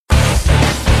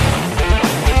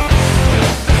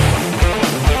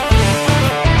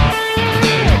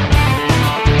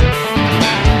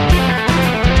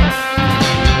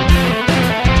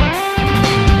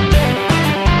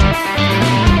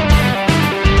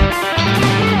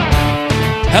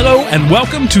Hello and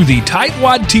welcome to the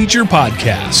Tightwad Teacher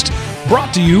Podcast,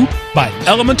 brought to you by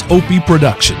Element Opie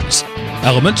Productions,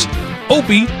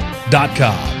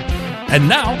 elementopie.com. And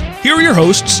now, here are your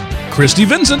hosts, Christy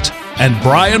Vincent and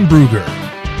Brian Bruger.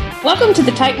 Welcome to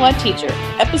the Tightwad Teacher,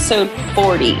 episode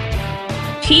 40,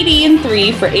 PD in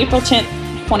 3 for April 10th,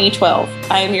 2012.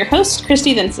 I am your host,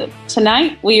 Christy Vincent.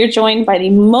 Tonight, we are joined by the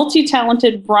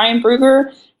multi-talented Brian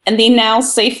Bruger and the now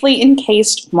safely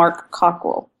encased Mark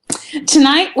Cockrell.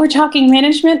 Tonight, we're talking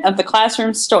management of the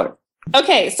classroom store.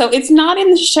 Okay, so it's not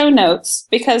in the show notes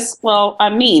because, well,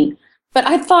 I'm mean, but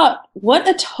I thought, what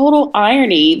a total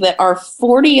irony that our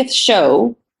 40th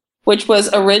show, which was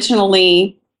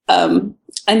originally a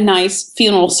nice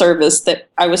funeral service that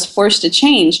I was forced to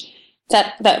change,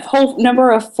 that whole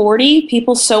number of 40,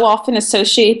 people so often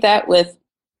associate that with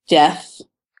death,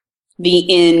 the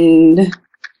end,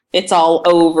 it's all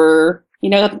over, you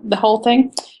know, the whole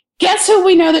thing. Guess who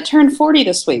we know that turned 40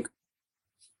 this week?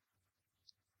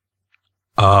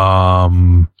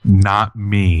 Not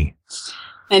me.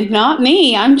 And not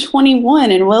me. I'm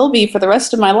 21 and will be for the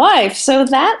rest of my life. So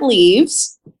that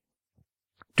leaves...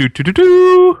 He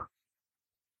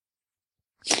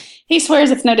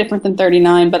swears it's no different than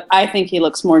 39, but I think he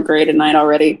looks more gray tonight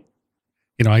already.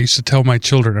 You know, I used to tell my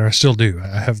children, or I still do,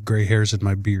 I have gray hairs in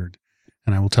my beard,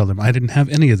 and I will tell them I didn't have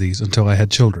any of these until I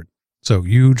had children. So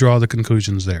you draw the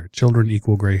conclusions there. Children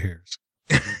equal gray hairs.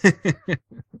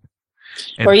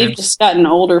 Or you've just gotten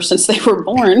older since they were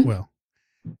born. Well,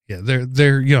 yeah,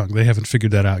 they're young. They haven't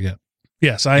figured that out yet.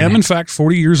 Yes, I am in fact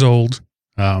 40 years old.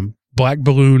 Black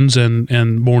balloons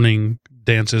and morning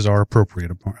dances are appropriate,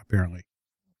 apparently.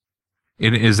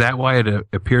 Is that why it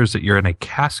appears that you're in a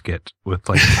casket with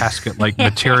like casket-like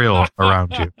material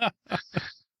around you?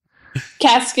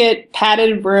 Casket,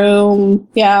 padded room.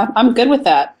 Yeah, I'm good with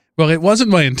that. Well, it wasn't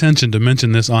my intention to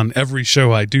mention this on every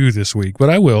show I do this week, but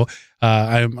I will.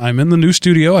 I'm in the new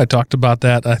studio. I talked about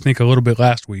that, I think, a little bit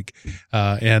last week.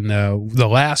 And the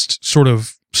last sort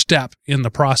of step in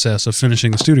the process of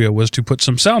finishing the studio was to put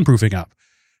some soundproofing up.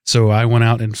 So I went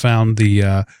out and found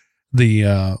the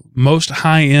most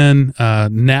high-end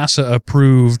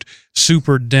NASA-approved,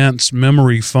 super dense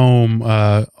memory foam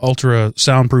ultra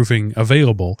soundproofing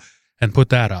available and put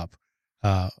that up.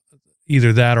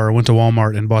 Either that or I went to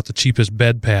Walmart and bought the cheapest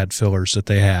bed pad fillers that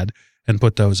they had and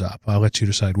put those up. I'll let you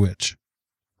decide which.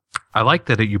 I like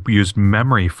that you used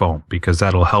memory foam because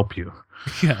that'll help you.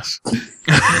 Yes.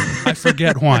 I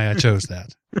forget why I chose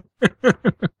that.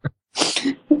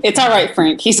 It's all right,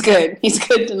 Frank. He's good. He's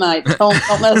good tonight. Don't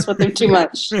mess with him too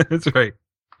much. That's right.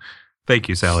 Thank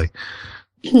you, Sally.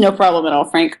 No problem at all,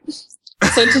 Frank.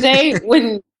 So today,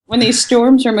 when these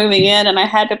storms are moving in and I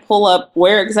had to pull up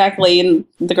where exactly in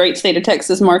the great state of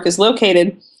Texas Mark is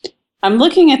located, I'm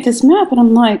looking at this map and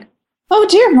I'm like, oh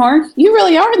dear, Mark, you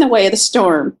really are in the way of the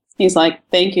storm. He's like,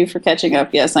 thank you for catching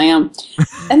up. Yes, I am.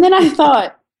 And then I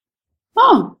thought,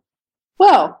 oh,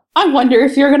 well, I wonder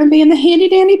if you're going to be in the handy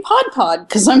dandy pod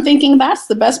because I'm thinking that's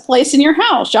the best place in your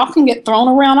house. Y'all can get thrown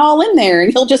around all in there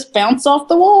and he'll just bounce off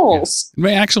the walls. It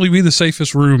may actually be the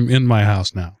safest room in my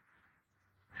house now.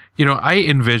 You know, I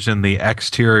envision the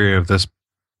exterior of this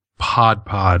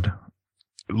pod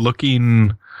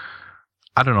looking,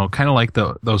 I don't know, kind of like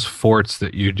those forts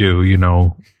that you do, you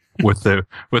know, with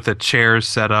the chairs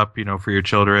set up, you know, for your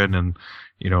children and,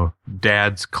 you know,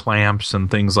 dad's clamps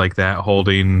and things like that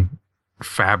holding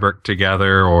fabric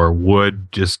together or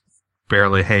wood just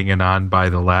barely hanging on by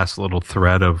the last little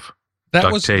thread of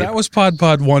duct tape. That was Pod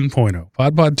 1.0.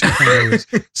 Pod 2.0 is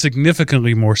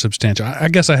significantly more substantial. I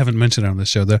guess I haven't mentioned it on this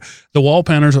show. The wall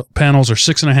panels are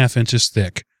 6.5 inches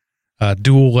thick,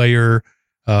 dual layer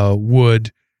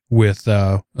wood with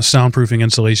a soundproofing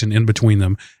insulation in between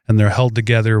them, and they're held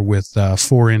together with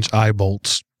 4-inch eye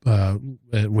bolts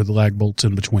with lag bolts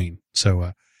in between.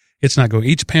 So it's not going.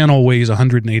 Each panel weighs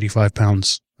 185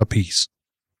 pounds apiece.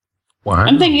 Wow.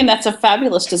 I'm thinking that's a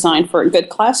fabulous design for a good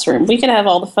classroom. We could have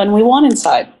all the fun we want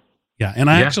inside. Yeah, and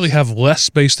I actually have less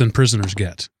space than prisoners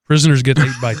get. Prisoners get 8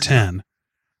 by 10.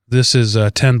 This is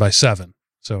 10 by 7.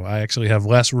 So I actually have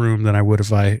less room than I would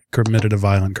if I committed a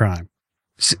violent crime.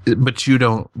 But you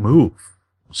don't move,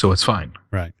 so it's fine.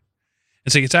 Right.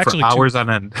 And see, it's actually for hours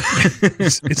on end.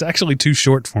 it's actually too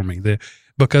short for me.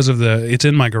 Because of it's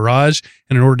in my garage,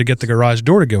 and in order to get the garage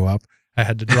door to go up, I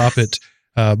had to drop it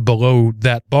below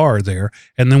that bar there,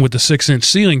 and then with the 6-inch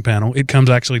ceiling panel, it comes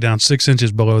actually down 6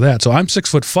 inches below that. So I'm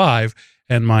 6'5",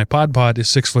 and my pod is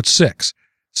 6'6".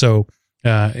 So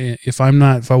if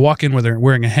I walk in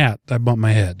wearing a hat, I bump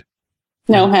my head.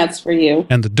 No hats for you.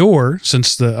 And the door,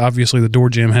 since obviously the door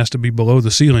jamb has to be below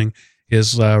the ceiling,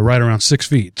 is right around 6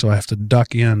 feet. So I have to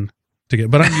duck in to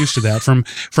get, but I'm used to that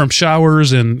from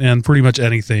showers and pretty much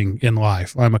anything in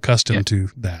life. I'm accustomed to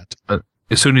that.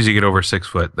 As soon as you get over 6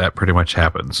 foot, that pretty much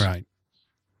happens. Right.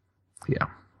 Yeah.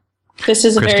 This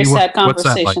is Christy, a very sad what's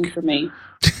that conversation like? for me.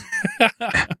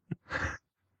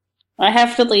 I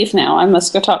have to leave now. I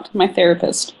must go talk to my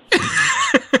therapist.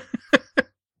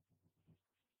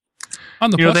 On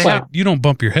the plus side, you don't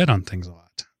bump your head on things a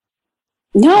lot.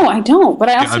 No, I don't. But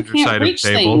I also underside can't of reach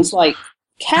tables. things like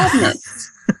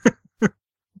cabinets.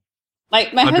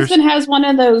 Like my husband has one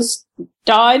of those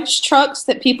Dodge trucks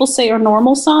that people say are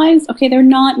normal size. Okay, they're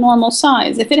not normal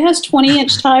size. If it has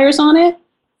 20-inch tires on it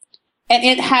and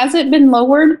it hasn't been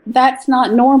lowered, that's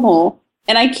not normal.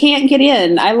 And I can't get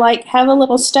in. I have a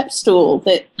little step stool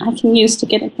that I can use to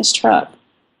get in his truck.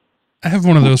 I have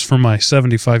one of those for my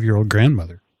 75-year-old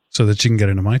grandmother so that she can get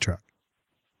into my truck.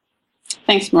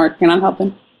 Thanks, Mark. You're not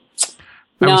helping.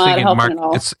 I was Not thinking, helping Mark, at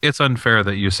all. it's unfair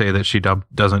that you say that she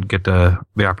doesn't get the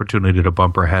opportunity to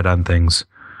bump her head on things,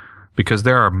 because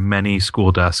there are many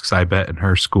school desks, I bet, in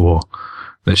her school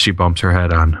that she bumps her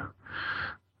head on.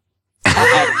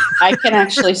 I can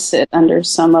actually sit under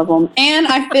some of them. And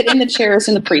I fit in the chairs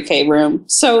in the pre-K room.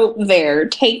 So there,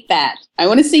 take that. I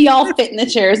want to see y'all fit in the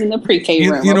chairs in the pre-K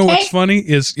room. You know okay? what's funny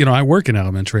is, I work in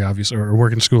elementary, obviously, or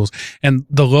work in schools, and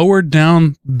the lower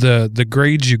down the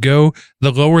grades you go,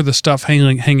 the lower the stuff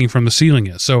hanging from the ceiling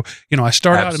is. So, I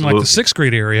start out in like the 6th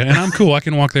grade area, and I'm cool. I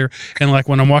can walk there, and like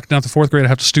when I'm walking down to 4th grade, I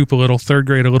have to stoop a little. 3rd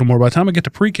grade, a little more. By the time I get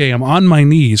to pre-K, I'm on my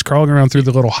knees, crawling around through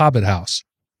the little hobbit house.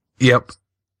 Yep.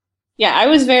 Yeah, I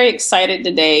was very excited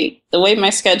today. The way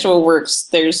my schedule works,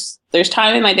 there's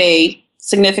time in my day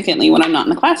significantly when I'm not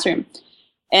in the classroom.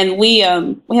 And we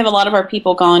have a lot of our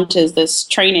people gone to this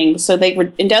training, so they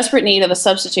were in desperate need of a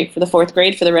substitute for the 4th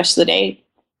grade for the rest of the day.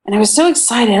 And I was so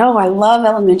excited. Oh, I love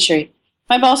elementary.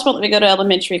 My boss won't let me go to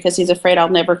elementary because he's afraid I'll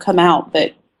never come out.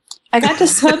 But I got to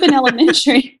sub in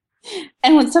elementary.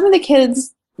 And when some of the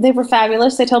kids, they were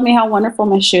fabulous. They told me how wonderful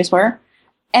my shoes were.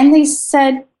 And they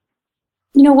said,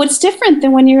 what's different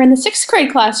than when you're in the 6th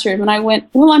grade classroom? And I went,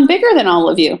 well, I'm bigger than all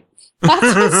of you.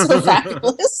 That's what's so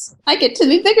fabulous. I get to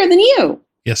be bigger than you.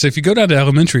 Yes, if you go down to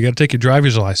elementary, you got to take your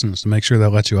driver's license to make sure they'll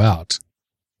let you out.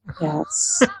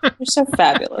 Yes. You're so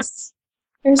fabulous.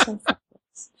 You're so fabulous.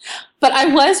 But I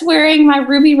was wearing my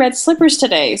ruby red slippers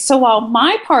today. So while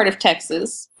my part of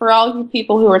Texas, for all you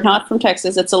people who are not from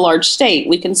Texas, it's a large state.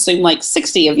 We consume like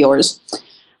 60 of yours.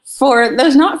 For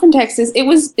those not from Texas, it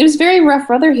was very rough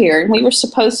weather here. And we were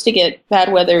supposed to get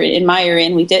bad weather in my area,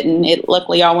 and we didn't. It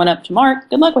luckily all went up to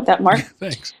Mark. Good luck with that, Mark.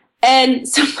 Thanks. And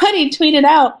somebody tweeted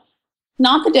out,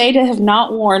 not the day to have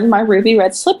not worn my ruby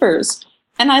red slippers.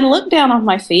 And I looked down on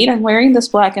my feet. I'm wearing this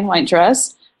black and white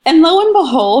dress. And lo and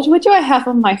behold, what do I have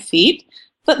on my feet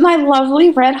but my lovely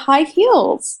red high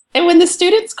heels? And when the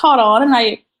students caught on and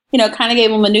I, kind of gave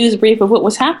them a news brief of what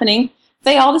was happening,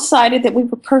 they all decided that we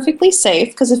were perfectly safe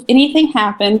because if anything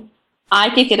happened, I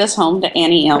could get us home to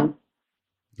Annie M.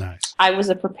 Nice. I was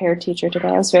a prepared teacher today.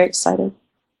 I was very excited.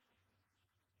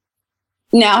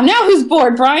 Now who's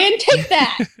bored, Brian? Take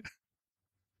that.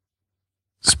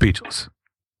 Speechless.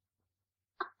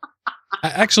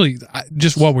 Actually,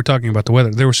 just while we're talking about the weather,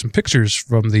 there were some pictures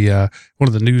from the one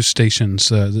of the news stations,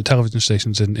 the television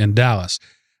stations in Dallas,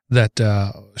 that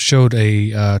showed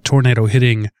a tornado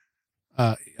hitting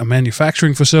a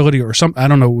manufacturing facility or some, I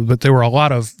don't know, but there were a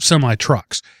lot of semi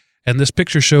trucks, and this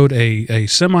picture showed a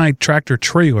semi tractor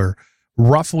trailer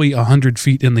roughly 100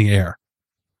 feet in the air.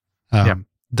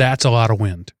 That's a lot of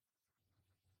wind.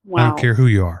 Wow. I don't care who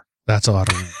you are. That's a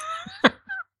lot of wind.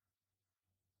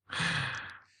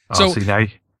 So,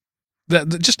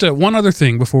 just one other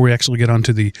thing before we actually get on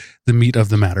to the meat of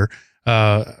the matter.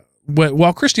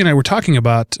 While Christy and I were talking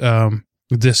about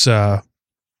this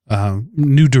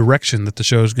new direction that the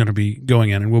show is going to be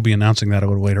going in, and we'll be announcing that a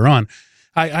little later on,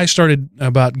 I started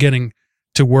about getting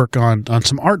to work on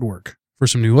some artwork for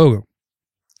some new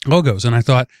logos. And I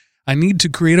thought, I need to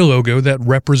create a logo that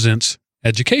represents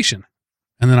education.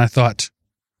 And then I thought,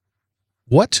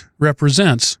 what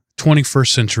represents 21st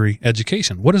century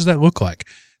education? What does that look like?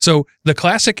 So the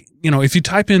classic, if you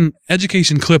type in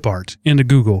education clip art into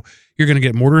Google, you're going to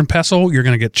get mortar and pestle, you're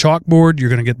going to get chalkboard, you're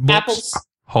going to get books. Apples.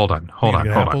 Hold on.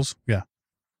 Apples. Yeah.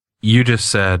 You just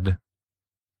said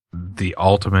the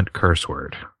ultimate curse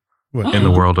word What? in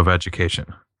the world of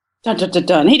education. Dun, dun, dun,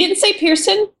 dun. He didn't say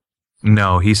Pearson.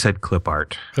 No, he said clip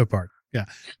art. Clip art. Yeah.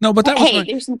 No, but that was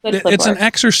there's some good clip it's art. an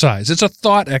exercise. It's a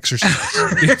thought exercise.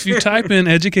 If you type in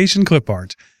education clip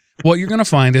art, what you're going to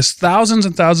find is thousands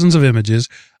and thousands of images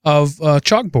of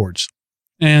chalkboards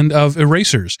and of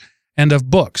erasers and of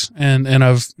books and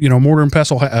of, mortar and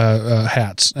pestle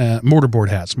hats, mortarboard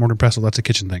hats, mortar and pestle. That's a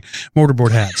kitchen thing.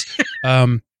 Mortarboard hats.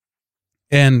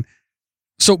 And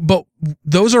so, but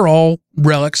those are all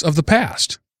relics of the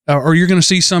past. Or you're going to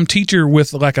see some teacher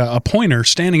with like a pointer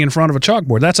standing in front of a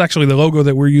chalkboard. That's actually the logo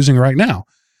that we're using right now.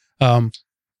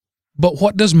 But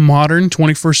what does modern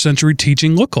 21st century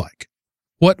teaching look like?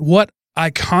 What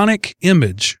iconic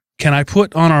image can I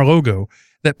put on our logo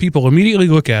that people immediately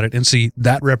look at it and see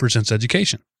that represents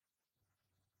education?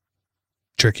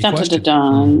 Tricky question.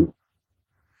 Dun.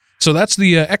 So that's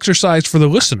the exercise for the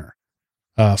listener.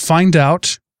 Find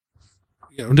out,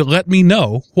 let me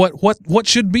know what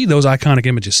should be those iconic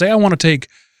images. Say I want to take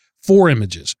 4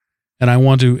 images and I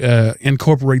want to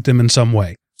incorporate them in some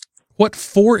way. What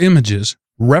 4 images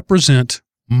represent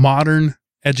modern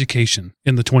education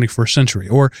in the 21st century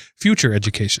or future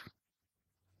education?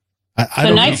 I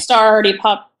the Night Star already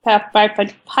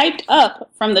piped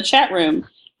up from the chat room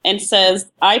and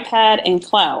says iPad and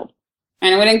cloud.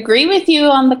 And I would agree with you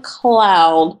on the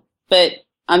cloud, but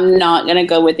I'm not going to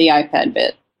go with the iPad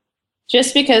bit.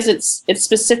 Just because it's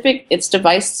specific, it's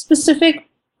device specific,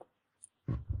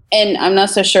 and I'm not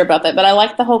so sure about that. But I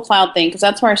like the whole cloud thing because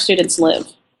that's where our students live.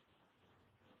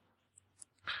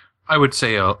 I would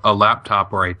say a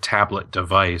laptop or a tablet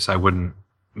device. I wouldn't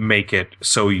make it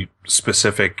so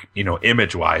specific,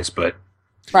 image-wise, but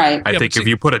right. I think if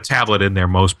you put a tablet in there,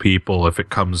 most people, if it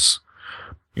comes,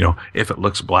 if it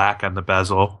looks black on the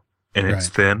bezel and it's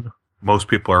thin, most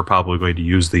people are probably going to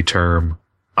use the term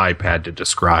iPad to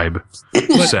describe.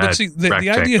 But see, the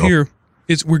idea here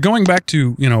is we're going back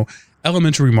to,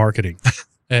 elementary marketing,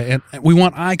 and we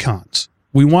want icons.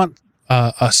 We want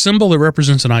a symbol that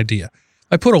represents an idea.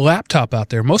 I put a laptop out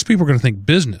there, most people are going to think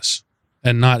business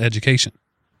and not education.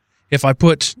 If I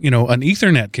put, an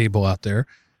Ethernet cable out there,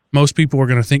 most people are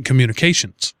going to think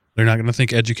communications. They're not going to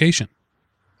think education.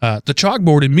 The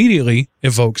chalkboard immediately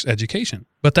evokes education,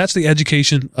 but that's the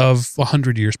education of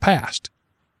 100 years past.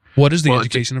 What is the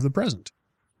education of the present?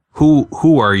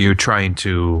 Who are you trying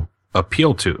to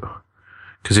appeal to?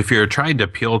 Because if you're trying to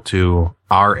appeal to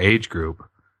our age group,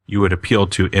 you would appeal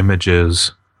to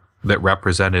images that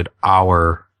represented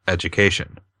our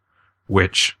education,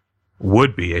 which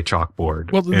would be a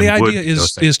chalkboard. Well, the idea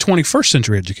is 21st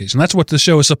century education. That's what the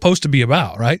show is supposed to be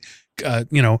about, right?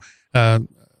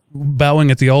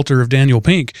 Bowing at the altar of Daniel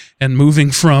Pink and moving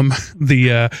from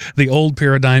the old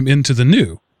paradigm into the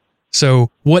new. So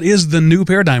what is the new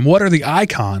paradigm? What are the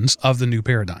icons of the new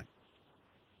paradigm?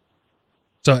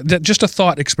 So just a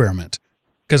thought experiment,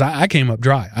 because I came up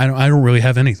dry. I don't really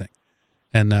have anything.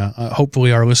 And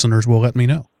hopefully our listeners will let me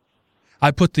know.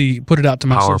 I put it out to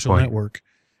my social network,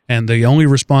 and the only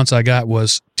response I got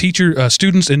was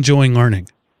students enjoying learning.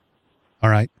 All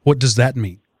right. What does that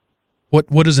mean?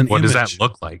 What is an image? What does that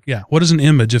look like? Yeah. What is an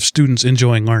image of students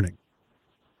enjoying learning?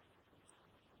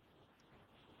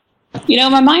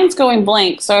 My mind's going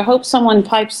blank, so I hope someone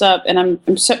pipes up. And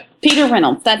Peter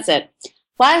Reynolds. That's it.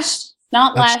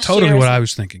 That's totally what I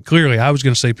was thinking. Clearly, I was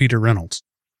going to say Peter Reynolds.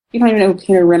 You don't even know who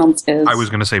Peter Reynolds is. I was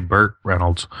going to say Burt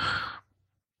Reynolds.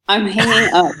 I'm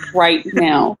hanging up right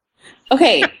now.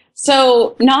 Okay,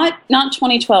 so not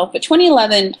 2012, but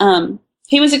 2011.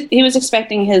 He was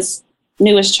expecting his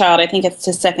newest child. I think it's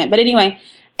his second. But anyway,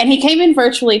 and he came in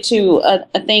virtually to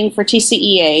a thing for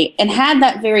TCEA and had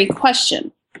that very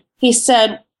question. He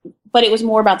said, but it was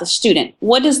more about the student.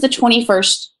 What does the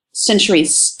 21st century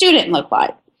student look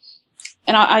like?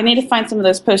 And I need to find some of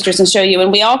those posters and show you.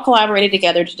 And we all collaborated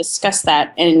together to discuss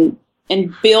that and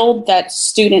build that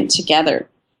student together.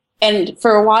 And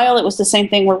for a while, it was the same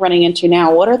thing we're running into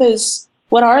now. What are those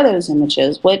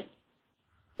images?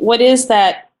 What is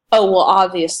that? Oh, well,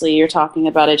 obviously you're talking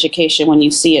about education when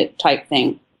you see it type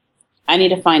thing. I need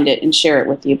to find it and share it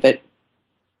with you. But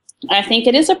I think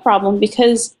it is a problem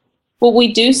because what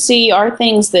we do see are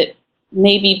things that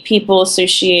maybe people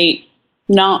associate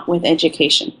not with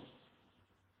education.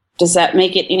 Does that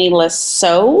make it any less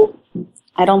so?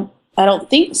 I don't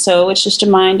think so. It's just a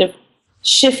mind of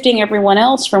shifting everyone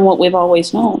else from what we've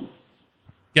always known.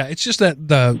 Yeah, it's just that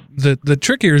the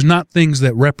trick here is not things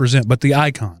that represent, but the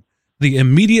icon, the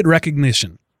immediate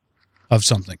recognition of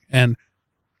something. And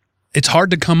it's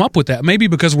hard to come up with that, maybe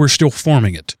because we're still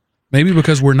forming it, maybe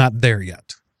because we're not there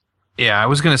yet. Yeah, I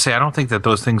was going to say, I don't think that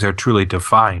those things are truly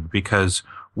defined, because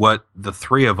what the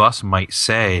three of us might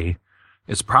say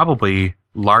is probably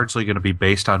largely going to be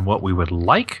based on what we would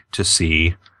like to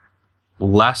see,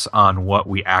 less on what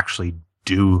we actually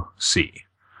do see.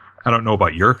 I don't know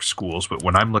about your schools, but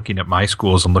when I'm looking at my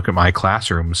schools and look at my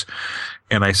classrooms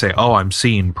and I say, oh, I'm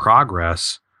seeing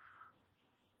progress,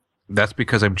 that's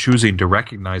because I'm choosing to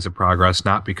recognize the progress,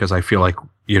 not because I feel like,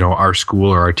 our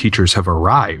school or our teachers have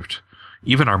arrived.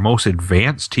 Even our most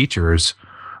advanced teachers,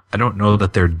 I don't know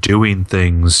that they're doing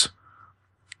things,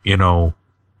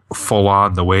 full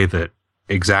on the way that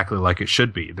exactly like it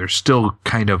should be. There's still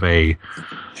kind of a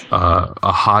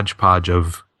hodgepodge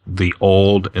of the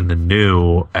old and the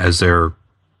new as they're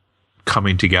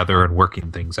coming together and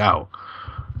working things out.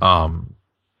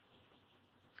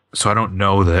 So I don't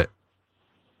know that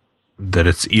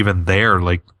it's even there,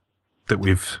 like that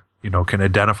we've, can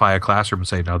identify a classroom and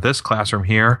say, now this classroom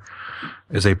here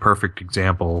is a perfect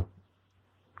example,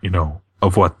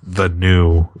 of what the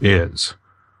new is.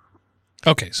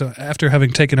 Okay, so after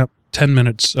having taken up 10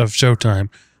 minutes of showtime,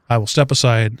 I will step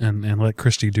aside and let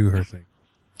Christy do her thing.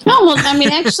 Oh, well, I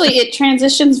mean, actually, it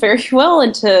transitions very well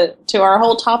into our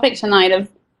whole topic tonight of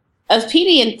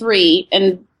PD in 3,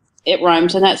 and it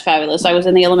rhymes, and that's fabulous. I was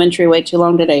in the elementary way too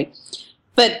long today.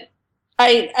 But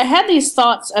I had these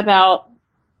thoughts about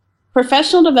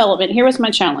professional development. Here was my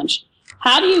challenge.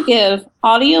 How do you give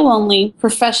audio-only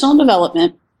professional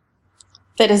development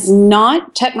that is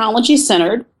not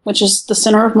technology-centered, which is the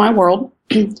center of my world?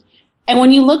 And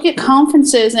when you look at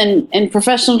conferences and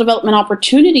professional development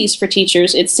opportunities for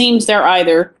teachers, it seems they're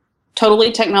either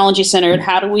totally technology-centered,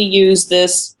 how do we use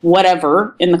this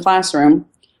whatever in the classroom,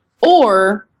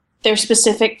 or they're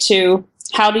specific to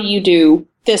how do you do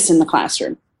this in the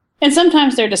classroom. And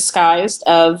sometimes they're disguised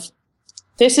of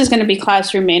this is going to be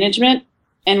classroom management,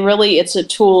 and really it's a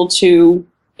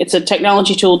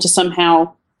technology tool to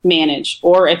somehow manage,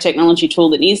 or a technology tool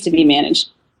that needs to be managed.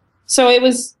 So it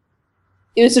was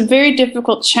a very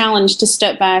difficult challenge to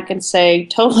step back and say,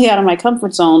 totally out of my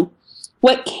comfort zone,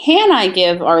 what can I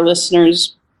give our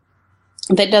listeners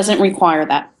that doesn't require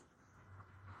that?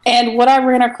 And what I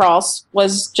ran across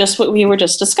was just what we were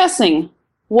just discussing.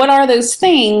 What are those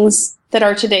things that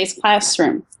are today's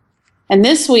classroom? And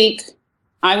this week,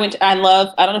 I don't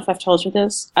know if I've told you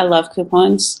this, I love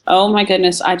coupons. Oh my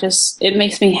goodness, it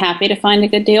makes me happy to find a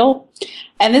good deal.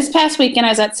 And this past weekend, I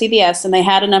was at CVS, and they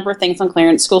had a number of things on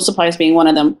clearance, school supplies being one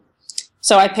of them.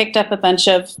 So I picked up a bunch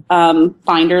of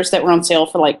binders that were on sale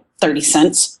for like 30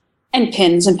 cents, and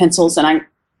pens and pencils, and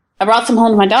I brought some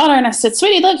home to my daughter, and I said,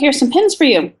 sweetie, look, here's some pens for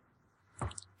you.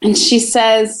 And she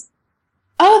says,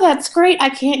 oh, that's great, I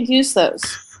can't use those.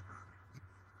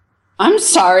 I'm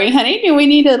sorry, honey, do we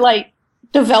need a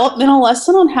developmental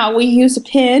lesson on how we use a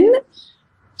pen?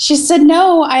 She said,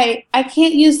 no, I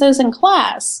can't use those in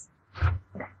class.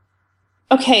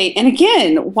 Okay, and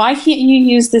again, why can't you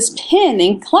use this pen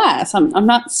in class? I'm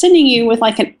not sending you with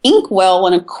an inkwell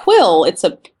and a quill. It's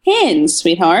a pen,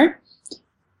 sweetheart.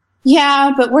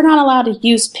 Yeah, but we're not allowed to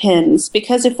use pens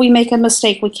because if we make a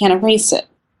mistake, we can't erase it.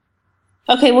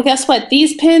 Okay, well, guess what?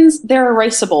 These pens, they're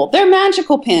erasable. They're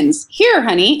magical pens. Here,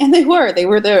 honey. And they were the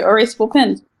erasable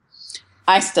pens.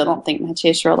 I still don't think my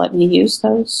teacher will let me use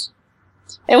those.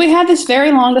 And we had this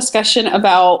very long discussion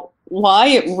about why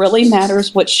it really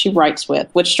matters what she writes with,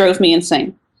 which drove me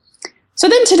insane. So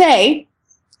then today,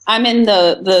 I'm in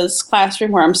the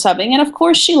classroom where I'm subbing, and of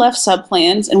course she left sub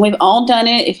plans, and we've all done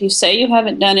it. If you say you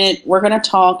haven't done it, we're going to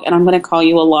talk, and I'm going to call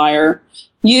you a liar.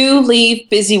 You leave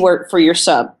busy work for your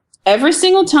sub. Every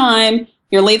single time,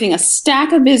 you're leaving a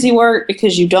stack of busy work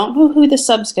because you don't know who the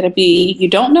sub's going to be. You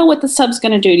don't know what the sub's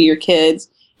going to do to your kids,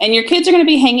 and your kids are going to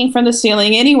be hanging from the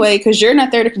ceiling anyway because you're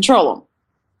not there to control them.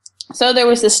 So there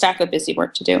was this stack of busy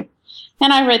work to do.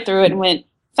 And I read through it and went,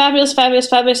 fabulous, fabulous,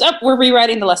 fabulous. Oh, we're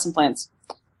rewriting the lesson plans.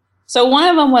 So one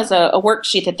of them was a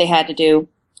worksheet that they had to do,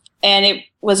 and it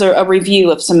was a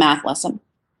review of some math lesson.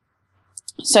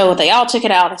 So they all took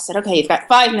it out. I said, okay, you've got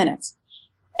 5 minutes.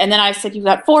 And then I said, you've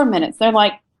got 4 minutes. They're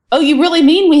like, oh, you really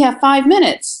mean we have 5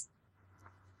 minutes?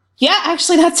 Yeah,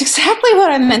 actually, that's exactly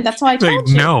what I meant. That's why I told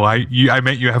you. No, I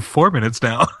meant you have 4 minutes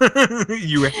now.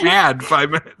 You had 5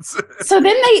 minutes. So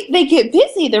then they get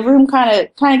busy. The room kind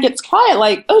of gets quiet,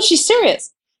 like, oh, she's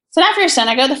serious. So after you're done,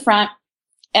 I go to the front,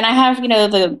 and I have,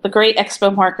 the great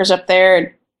expo markers up there.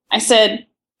 And I said,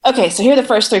 okay, so here are the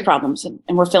first 3 problems. And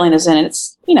we're filling this in. And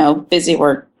it's, busy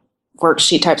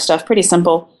worksheet type stuff, pretty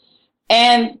simple.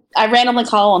 And I randomly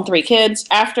call on 3 kids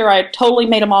after I totally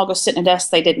made them all go sit in a desk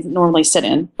they didn't normally sit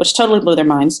in, which totally blew their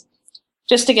minds,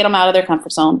 just to get them out of their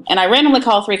comfort zone. And I randomly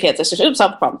called 3 kids. I said, oops,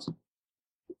 solve the problems.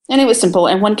 And it was simple.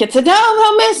 And one kid said,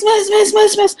 no, miss.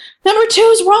 Number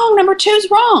 2's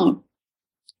wrong.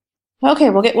 Okay,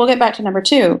 we'll get back to number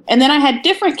 2. And then I had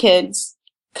different kids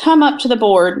come up to the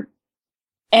board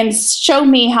and show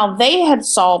me how they had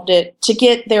solved it to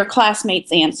get their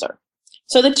classmates' answer.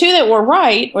 So the 2 that were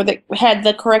right, or that had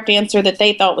the correct answer that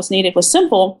they thought was needed, was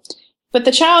simple. But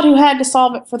the child who had to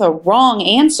solve it for the wrong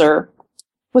answer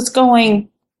was going,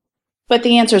 but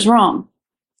the answer's wrong.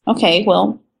 Okay,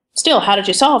 well, still, how did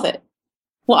you solve it?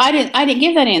 Well, I didn't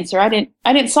give that answer. I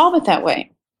didn't solve it that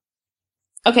way.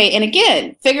 Okay, and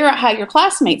again, figure out how your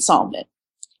classmates solved it.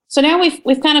 So now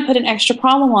we've kind of put an extra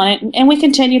problem on it, and we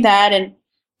continued that, and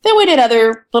then we did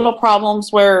other little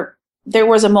problems where there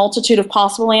was a multitude of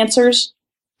possible answers,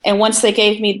 and once they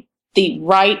gave me the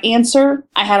right answer,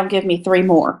 I had them give me 3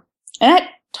 more. And that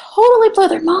totally blew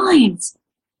their minds.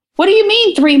 What do you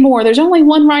mean 3 more? There's only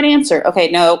one right answer.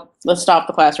 Okay, no, let's stop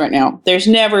the class right now. There's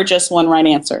never just one right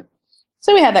answer.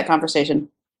 So we had that conversation.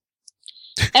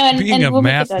 And being a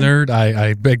math nerd,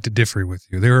 I beg to differ with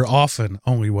you. There are often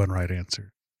only one right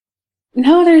answer.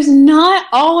 No, there's not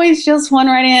always just one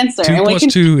right answer. 2 plus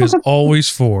 2 is always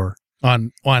 4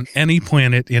 on any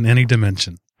planet in any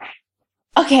dimension.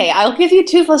 Okay, I'll give you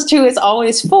 2 plus 2 is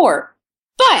always 4.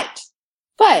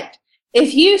 But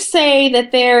if you say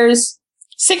that there's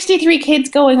 63 kids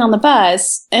going on the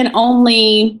bus and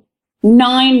only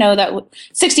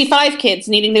 65 kids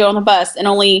needing to go on the bus and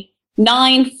only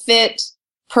 9 fit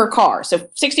per car. So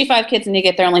 65 kids need to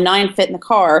get there, only 9 fit in the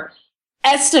car.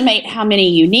 Estimate how many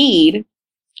you need.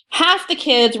 Half the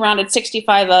kids rounded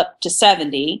 65 up to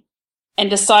 70 and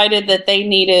decided that they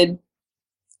needed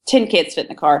 10 kids fit in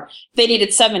the car. They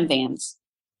needed 7 vans.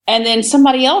 And then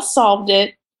somebody else solved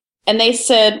it, and they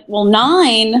said, well,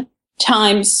 9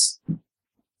 times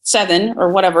 7 or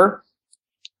whatever,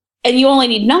 and you only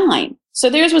need 9. So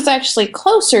theirs was actually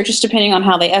closer, just depending on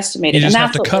how they estimated. You just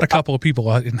have to cut a couple of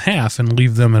people in half and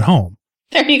leave them at home.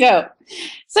 There you go.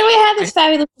 So we had this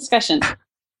fabulous discussion.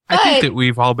 I think that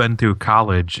we've all been through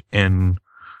college, and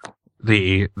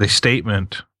the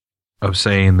statement of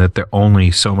saying that there only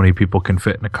so many people can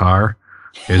fit in a car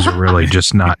is really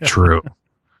just not true.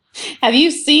 Have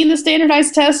you seen the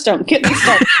standardized test? Don't get me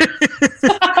started.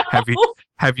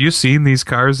 Have you seen these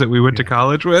cars that we went to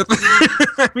college with?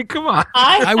 I mean, come on.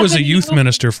 I was a youth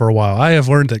minister for a while. I have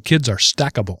learned that kids are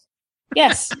stackable.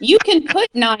 Yes, you can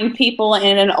put 9 people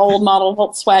in an old model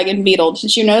Volkswagen Beetle.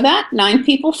 Did you know that? 9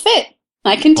 people fit.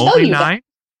 I can tell only you 9?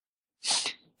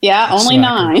 That. Yeah, only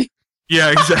Slacker. 9.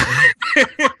 Yeah,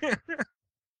 exactly.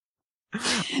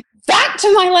 Back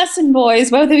to my lesson,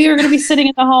 boys. Both of you are going to be sitting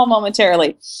in the hall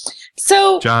momentarily.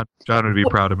 So John would be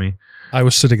proud of me. I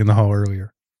was sitting in the hall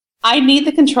earlier. I need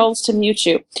the controls to mute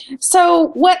you. So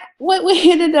what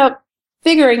we ended up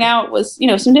figuring out was,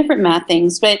 some different math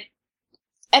things. But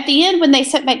at the end, when they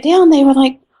sat back down, they were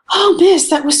like, oh, miss,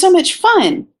 that was so much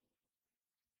fun.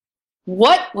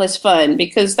 What was fun?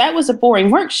 Because that was a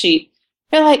boring worksheet.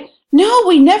 They're like, no,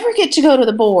 we never get to go to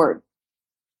the board.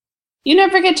 You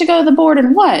never get to go to the board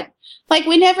and what? Like,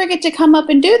 we never get to come up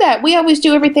and do that. We always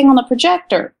do everything on the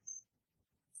projector.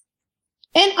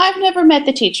 And I've never met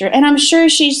the teacher, and I'm sure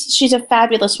she's a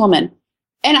fabulous woman.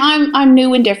 And I'm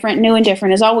new and different. New and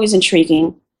different is always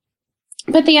intriguing.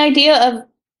 But the idea of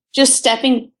just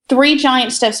stepping 3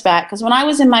 giant steps back, because when I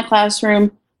was in my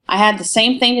classroom, I had the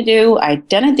same thing to do. I'd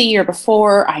done it the year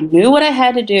before. I knew what I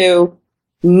had to do.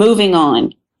 Moving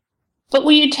on. But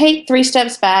when you take 3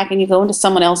 steps back and you go into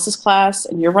someone else's class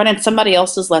and you're running somebody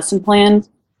else's lesson plan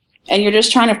and you're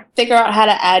just trying to figure out how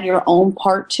to add your own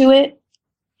part to it,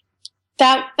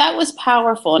 that was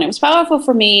powerful. And it was powerful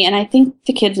for me, and I think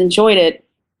the kids enjoyed it,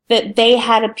 that they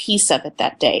had a piece of it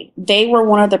that day. They were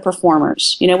one of the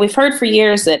performers. We've heard for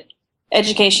years that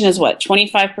education is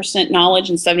 25% knowledge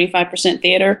and 75%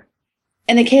 theater.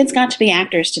 And the kids got to be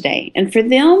actors today. And for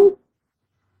them,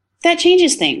 that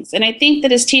changes things. And I think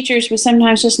that as teachers, we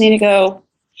sometimes just need to go,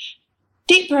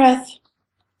 deep breath.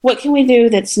 What can we do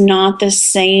that's not the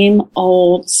same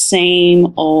old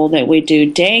that we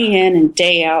do day in and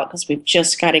day out, because we've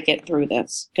just got to get through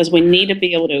this, because we need to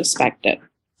be able to expect it.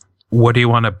 What do you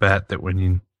want to bet that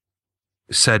when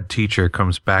said teacher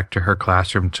comes back to her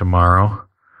classroom tomorrow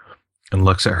and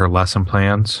looks at her lesson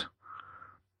plans,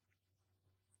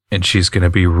 and she's going to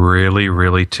be really,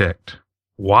 really ticked?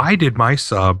 Why did my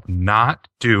sub not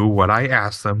do what I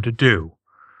asked them to do?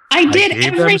 I did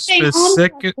gave everything them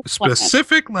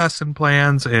specific lesson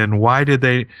plans, and why did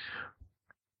they?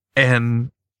 And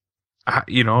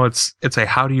it's a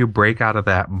how do you break out of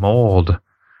that mold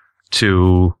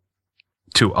to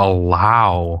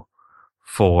allow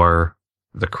for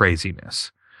the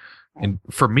craziness? And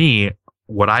for me,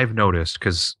 what I've noticed,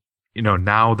 because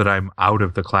now that I'm out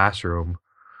of the classroom,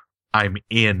 I'm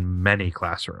in many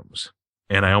classrooms.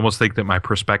 And I almost think that my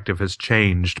perspective has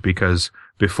changed, because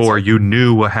before you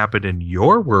knew what happened in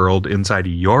your world inside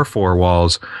of your 4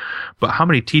 walls, but how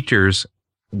many teachers,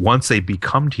 once they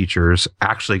become teachers,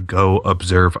 actually go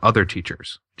observe other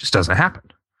teachers? It just doesn't happen.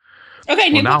 Okay,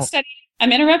 new book study.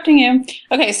 I'm interrupting you.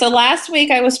 Okay, so last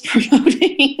week I was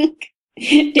promoting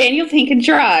Daniel Pink and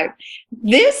Drive.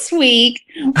 This week,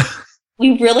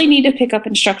 we really need to pick up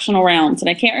instructional rounds. And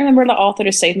I can't remember the author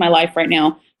to save my life right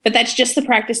now, but that's just the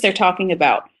practice they're talking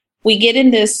about. We get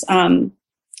in this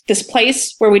this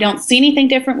place where we don't see anything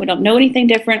different. We don't know anything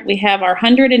different. We have our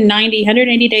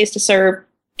 180 days to serve.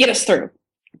 Get us through.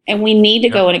 And we need to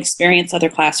go and experience other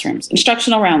classrooms.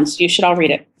 Instructional rounds. You should all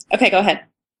read it. Okay, go ahead.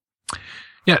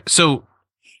 Yeah. So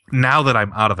now that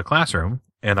I'm out of the classroom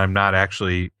and I'm not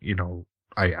actually,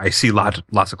 I see lots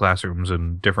of classrooms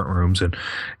and different rooms. And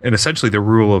essentially the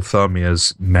rule of thumb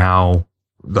is, now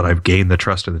that I've gained the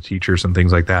trust of the teachers and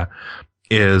things like that,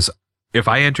 is if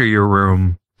I enter your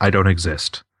room, I don't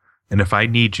exist. And if I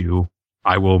need you,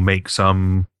 I will make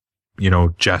some,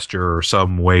 gesture or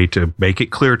some way to make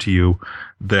it clear to you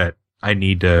that I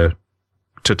need to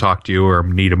talk to you or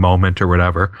need a moment or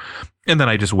whatever. And then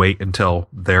I just wait until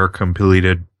they're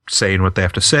completed saying what they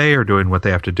have to say or doing what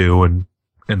they have to do. And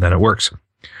then it works.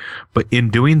 But in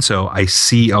doing so, I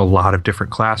see a lot of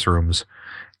different classrooms.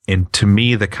 And to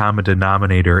me, the common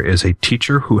denominator is a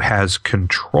teacher who has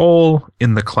control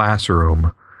in the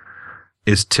classroom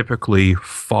is typically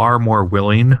far more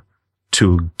willing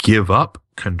to give up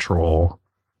control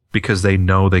because they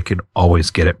know they can always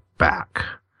get it back.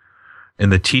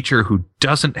 And the teacher who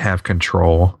doesn't have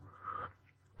control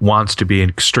wants to be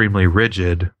extremely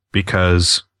rigid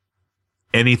because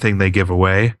anything they give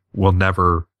away will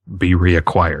never be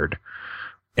reacquired.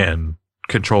 And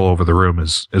control over the room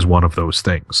is one of those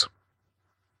things.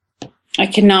 I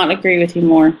cannot agree with you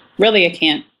more. Really, I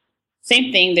can't.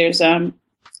 Same thing. There's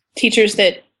teachers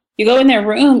that you go in their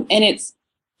room and it's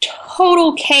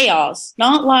total chaos,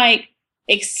 not like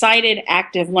excited,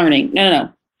 active learning.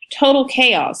 No. Total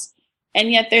chaos.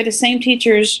 And yet they're the same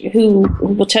teachers who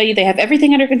will tell you they have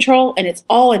everything under control and it's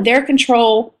all in their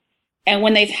control. And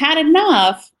when they've had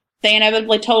enough, they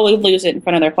inevitably totally lose it in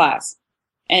front of their class.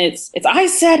 And it's I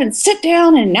said and sit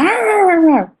down and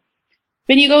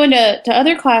Then you go into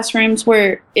other classrooms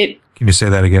where it. Can you say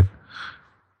that again?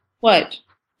 What?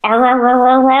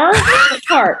 What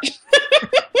part?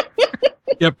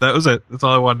 Yep, that was it. That's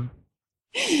all I wanted.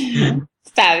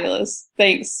 Fabulous.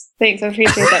 Thanks. I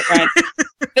appreciate that, Brian.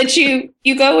 But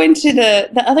you go into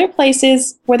the other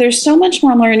places where there's so much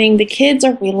more learning. The kids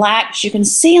are relaxed. You can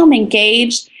see them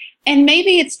engaged. And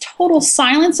maybe it's total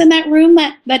silence in that room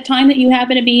that time that you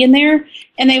happen to be in there.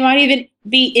 And they might even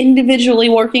be individually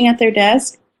working at their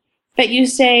desk. But you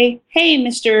say, hey,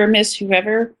 Mr. or Miss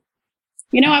whoever,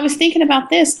 I was thinking about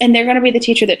this. And they're going to be the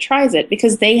teacher that tries it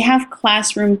because they have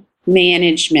classroom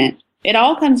management. It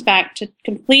all comes back to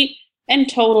complete and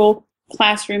total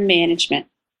classroom management.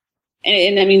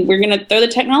 And I mean, we're going to throw the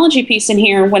technology piece in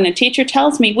here. When a teacher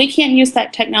tells me we can't use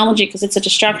that technology because it's a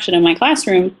distraction in my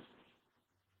classroom,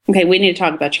 okay, we need to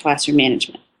talk about your classroom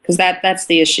management because that's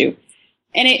the issue.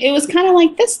 And it was kind of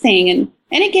like this thing. And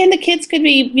again, the kids could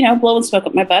be, blowing smoke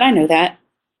up my butt. I know that.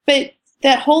 But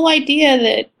that whole idea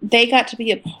that they got to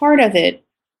be a part of it,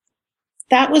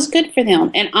 that was good for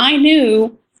them. And I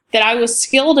knew that I was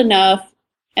skilled enough.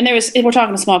 And we're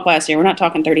talking a small class here. We're not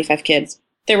talking 35 kids.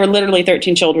 There were literally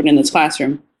 13 children in this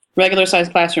classroom, regular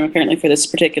sized classroom, apparently for this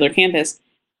particular campus.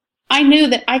 I knew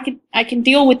that I can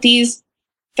deal with these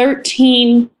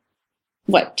 13,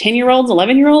 10-year-olds,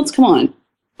 11-year-olds? Come on.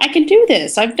 I can do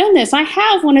this. I've done this. I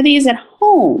have one of these at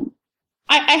home.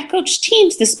 I coached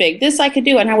teams this big. This I could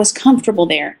do, and I was comfortable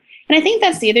there. And I think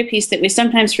that's the other piece that we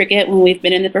sometimes forget when we've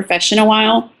been in the profession a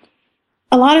while.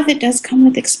 A lot of it does come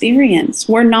with experience.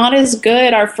 We're not as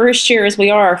good our first year as we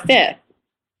are our fifth.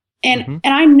 And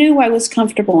I knew I was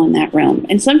comfortable in that realm.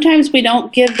 And sometimes we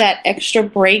don't give that extra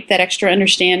break, that extra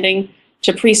understanding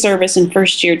to pre-service and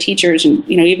first-year teachers, and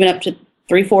even up to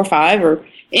 3, 4, 5, or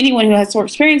anyone who has more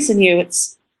experience than you.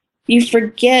 You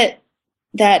forget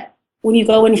that when you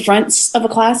go in front of a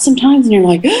class sometimes, and you're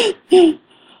like,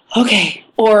 okay,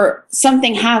 or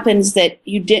something happens that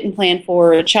you didn't plan for,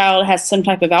 or a child has some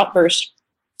type of outburst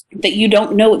that you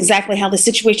don't know exactly how the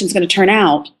situation is going to turn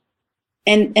out,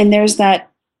 and there's that.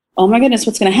 Oh my goodness,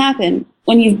 what's going to happen?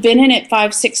 When you've been in it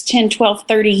 5, 6, 10, 12,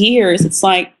 30 years, it's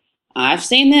like, I've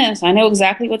seen this. I know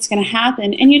exactly what's going to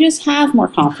happen. And you just have more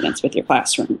confidence with your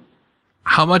classroom.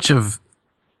 How much of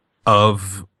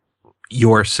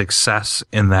your success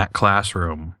in that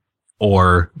classroom,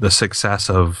 or the success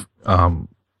of,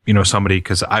 somebody,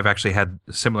 because I've actually had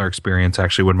a similar experience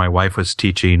actually when my wife was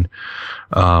teaching.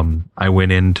 I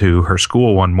went into her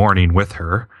school one morning with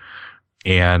her,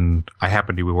 and I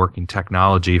happened to be working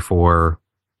technology for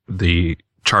the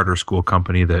charter school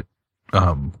company that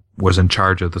was in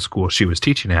charge of the school she was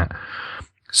teaching at.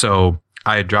 So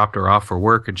I had dropped her off for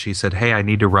work, and she said, "Hey, I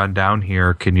need to run down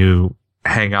here. Can you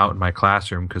hang out in my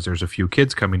classroom because there's a few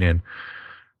kids coming in?"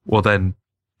 Well, then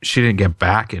she didn't get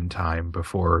back in time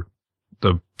before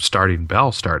the starting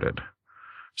bell started.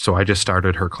 So I just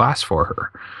started her class for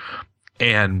her.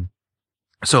 And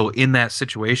so in that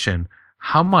situation,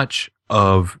 how much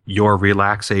of your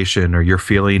relaxation or your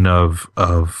feeling of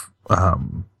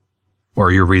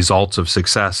or your results of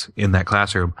success in that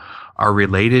classroom are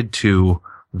related to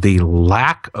the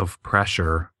lack of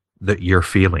pressure that you're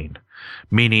feeling?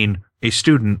 Meaning a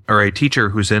student or a teacher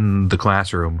who's in the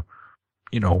classroom,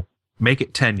 make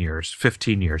it 10 years,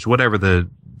 15 years, whatever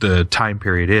the time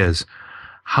period is,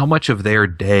 how much of their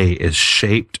day is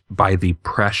shaped by the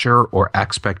pressure or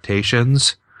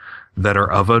expectations that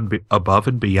are above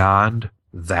and beyond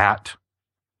that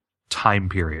time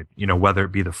period, whether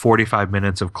it be the 45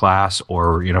 minutes of class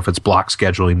or, if it's block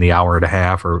scheduling the hour and a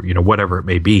half or, whatever it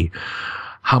may be.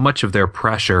 How much of their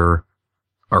pressure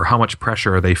or how much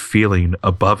pressure are they feeling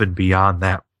above and beyond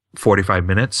that 45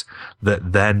 minutes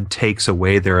that then takes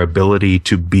away their ability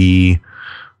to be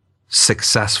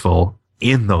successful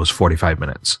in those 45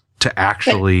 minutes to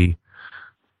actually...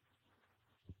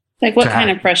 Like what kind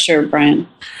of pressure, Brian?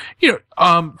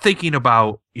 Thinking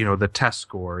about, the test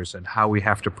scores and how we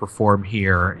have to perform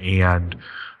here and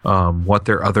what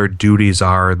their other duties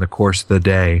are in the course of the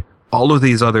day. All of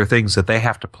these other things that they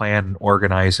have to plan and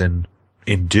organize and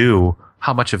do,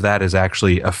 how much of that is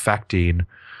actually affecting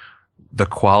the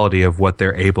quality of what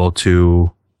they're able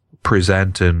to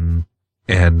present and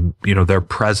their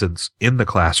presence in the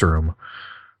classroom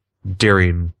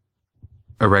during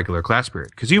a regular class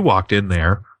period. Because you walked in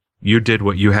there, you did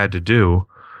what you had to do,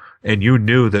 and you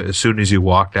knew that as soon as you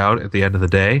walked out at the end of the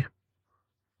day,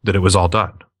 that it was all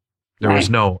done. There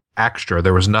was no extra.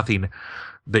 There was nothing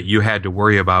that you had to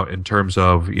worry about in terms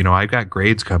of, I've got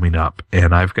grades coming up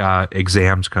and I've got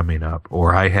exams coming up,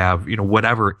 or I have,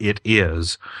 whatever it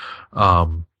is.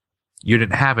 You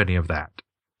didn't have any of that.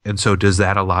 And so does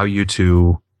that allow you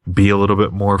to be a little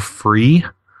bit more free?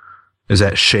 Does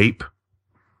that shape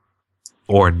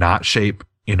or not shape,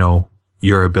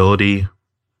 your ability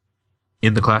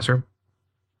in the classroom?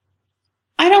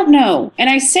 I don't know.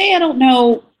 And I say I don't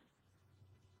know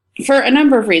for a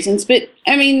number of reasons. But,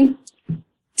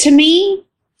 to me,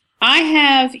 I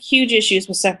have huge issues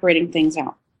with separating things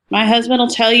out. My husband will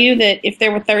tell you that if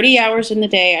there were 30 hours in the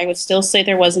day, I would still say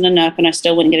there wasn't enough and I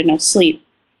still wouldn't get enough sleep.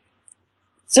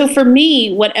 So for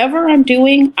me, whatever I'm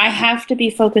doing, I have to be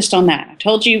focused on that. I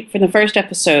told you from the first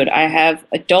episode, I have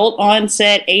adult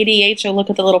onset ADHD,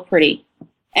 look at the little pretty.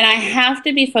 And I have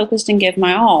to be focused and give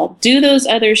my all. Do those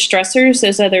other stressors,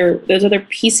 those other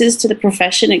pieces to the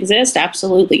profession exist?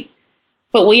 Absolutely.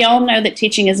 But we all know that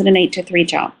teaching isn't an 8 to 3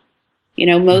 job.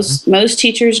 Most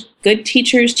teachers, good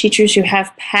teachers who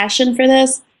have passion for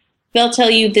this, they'll tell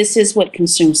you this is what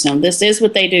consumes them. This is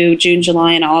what they do June,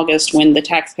 July, and August when the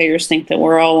taxpayers think that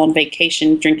we're all on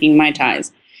vacation drinking Mai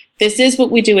Tais. This is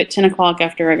what we do at 10 o'clock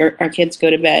after our kids go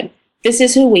to bed. This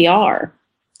is who we are.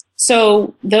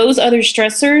 So those other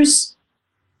stressors,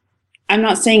 I'm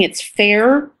not saying it's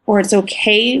fair or it's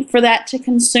okay for that to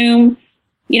consume,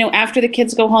 after the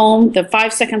kids go home, the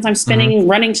 5 seconds I'm spending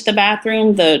running to the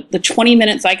bathroom, the 20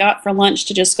 minutes I got for lunch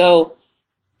to just go,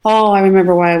 oh, I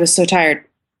remember why I was so tired.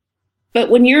 But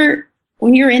when you're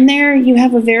in there, you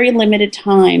have a very limited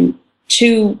time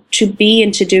to be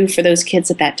and to do for those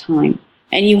kids at that time.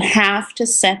 And you have to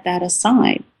set that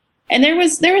aside. And there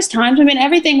was times,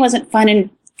 everything wasn't fun and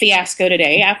fiasco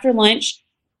today. After lunch,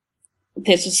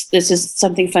 this is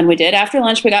something fun we did. After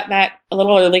lunch, we got back a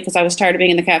little early because I was tired of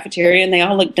being in the cafeteria and they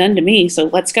all looked done to me. So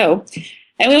let's go.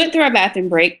 And we went through our bathroom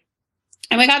break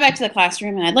and we got back to the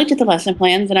classroom and I looked at the lesson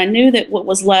plans and I knew that what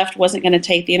was left wasn't going to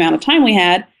take the amount of time we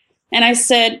had. And I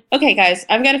said, okay, guys,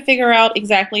 I've got to figure out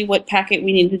exactly what packet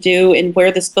we need to do and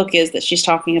where this book is that she's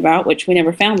talking about, which we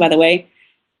never found, by the way.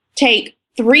 Take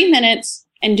 3 minutes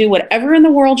and do whatever in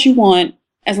the world you want,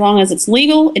 as long as it's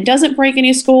legal, it doesn't break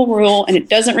any school rule, and it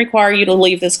doesn't require you to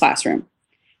leave this classroom.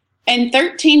 And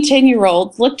 13,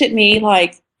 10-year-olds looked at me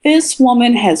like, this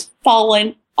woman has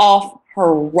fallen off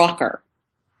her rocker.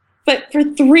 But for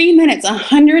 3 minutes,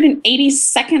 180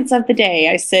 seconds of the day,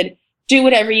 I said, do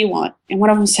whatever you want. And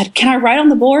one of them said, can I write on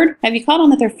the board? Have you caught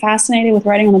on that they're fascinated with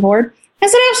writing on the board? I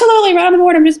said, absolutely, write on the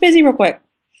board. I'm just busy real quick.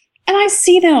 And I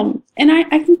see them, and I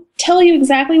can tell you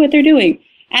exactly what they're doing.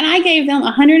 And I gave them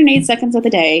 108 seconds of the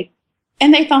day,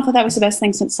 and they thought that was the best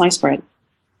thing since sliced bread.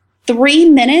 3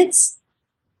 minutes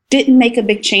didn't make a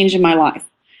big change in my life.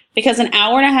 Because an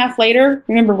hour and a half later,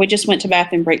 remember, we just went to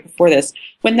bathroom break before this,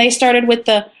 when they started with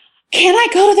the, can I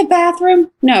go to the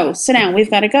bathroom? No, sit down,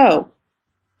 we've got to go.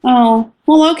 Oh,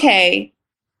 well, okay.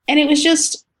 And it was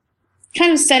just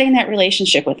kind of setting that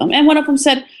relationship with them. And one of them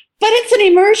said, but it's an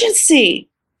emergency.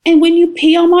 And when you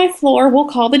pee on my floor, we'll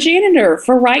call the janitor.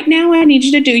 For right now, I need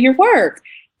you to do your work.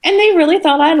 And they really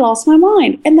thought I had lost my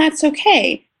mind. And that's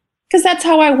okay, because that's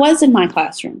how I was in my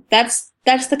classroom. That's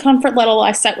the comfort level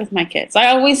I set with my kids. I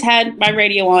always had my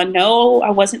radio on. No,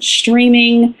 I wasn't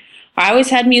streaming. I always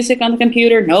had music on the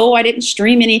computer. No, I didn't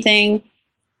stream anything.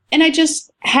 And I just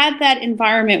had that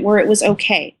environment where it was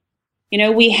okay. You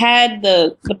know, we had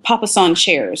the Papasan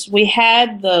chairs. We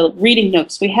had the reading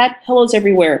nooks. We had pillows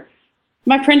everywhere.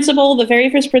 My principal, the very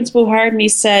first principal who hired me,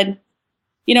 said,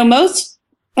 you know, most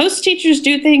teachers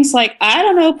do things like, I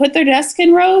don't know, put their desk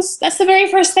in rows. That's the very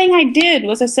first thing I did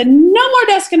was I said, no more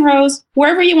desk in rows.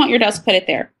 Wherever you want your desk, put it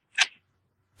there.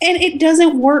 And it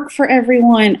doesn't work for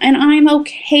everyone. And I'm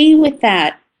okay with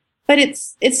that. But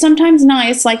it's sometimes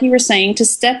nice, like you were saying, to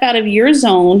step out of your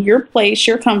zone, your place,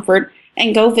 your comfort,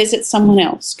 and go visit someone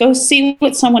else. Go see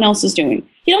what someone else is doing.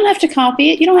 You don't have to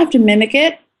copy it. You don't have to mimic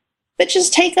it. But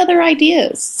just take other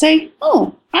ideas. Say,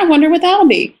 oh, I wonder what that'll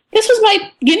be. This was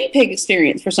my guinea pig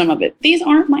experience for some of it. These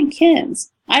aren't my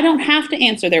kids. I don't have to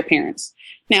answer their parents.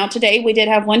 Now, today we did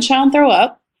have one child throw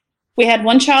up. We had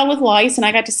one child with lice, and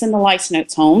I got to send the lice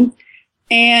notes home.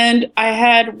 And I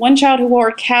had one child who wore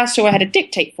a cast who I had to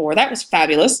dictate for. That was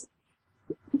fabulous.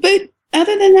 But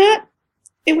other than that,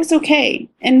 it was okay.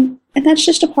 And that's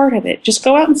just a part of it. Just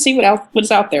go out and see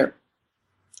what's out there.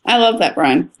 I love that,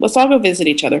 Brian. Let's all go visit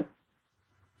each other.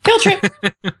 Field trip.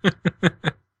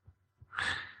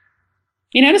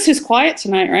 You notice who's quiet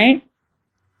tonight, right?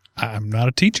 I'm not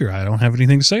a teacher. I don't have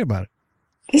anything to say about it.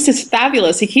 This is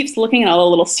fabulous. He keeps looking at all the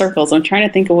little circles. I'm trying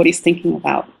to think of what he's thinking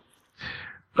about.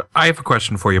 I have a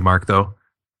question for you, Mark, though.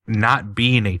 Not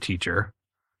being a teacher,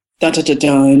 Dun, dun, dun,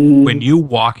 dun. when you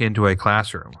walk into a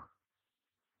classroom,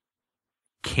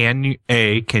 can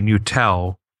you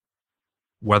tell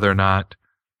whether or not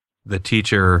the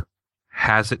teacher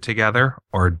has it together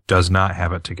or does not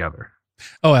have it together?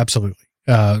 Oh, absolutely.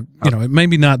 You know,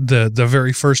 maybe not the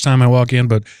very first time I walk in,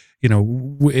 but you know,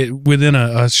 within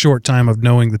a short time of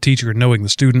knowing the teacher and knowing the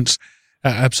students,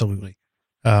 absolutely.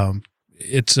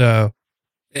 It's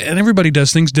and everybody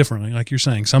does things differently, like you're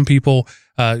saying. Some people,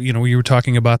 you know, you were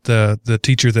talking about the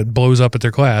teacher that blows up at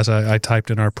their class. I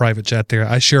typed in our private chat there.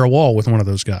 I share a wall with one of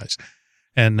those guys,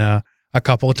 and a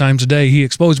couple of times a day he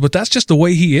explodes. But that's just the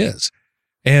way he is,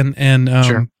 and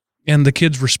Sure. And the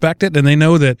kids respect it, and they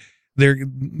know that they're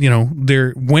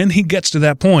when he gets to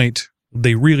that point,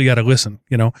 they really got to listen,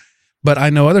 you know. But I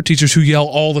know other teachers who yell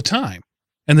all the time,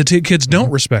 and the kids don't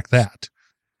respect that.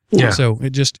 Yeah. So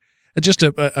it's just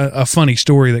a funny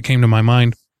story that came to my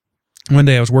mind. One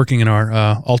day I was working in our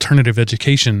alternative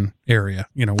education area,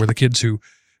 you know, where the kids who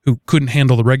couldn't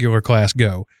handle the regular class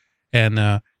go, and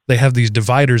they have these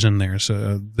dividers in there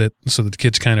so that the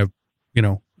kids kind of, you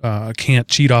know, can't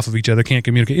cheat off of each other, can't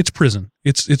communicate. It's prison.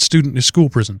 It's school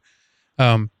prison.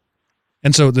 And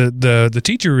so the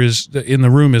teacher is in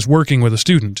the room is working with a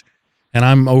student, and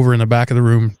I'm over in the back of the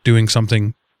room doing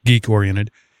something geek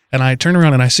oriented. And I turn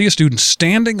around and I see a student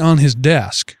standing on his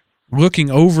desk,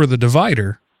 looking over the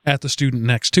divider at the student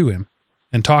next to him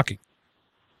and talking.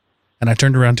 And I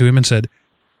turned around to him and said,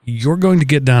 "You're going to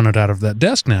get down and out of that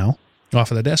desk now,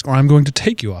 off of that desk, or I'm going to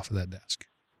take you off of that desk."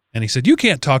 And he said, "You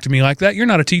can't talk to me like that. You're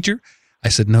not a teacher." I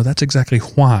said, "No, that's exactly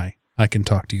why I can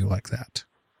talk to you like that.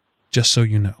 Just so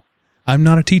you know. I'm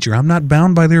not a teacher. I'm not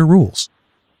bound by their rules.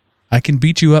 I can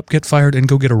beat you up, get fired, and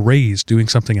go get a raise doing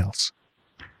something else."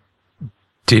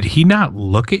 Did he not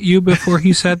look at you before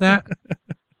he said that?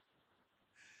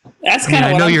 That's I kind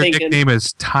of what know I'm your thinking. nickname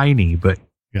is Tiny, but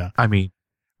Yeah. I mean,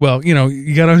 Well, you know,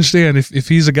 you got to understand, if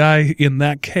he's a guy in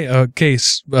that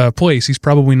place, he's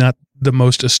probably not the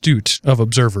most astute of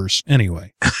observers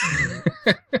anyway.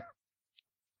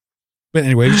 But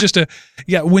anyway, it was just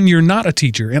when you're not a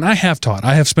teacher, and I have taught,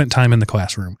 I have spent time in the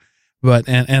classroom, but,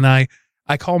 and I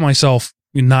call myself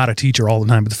not a teacher all the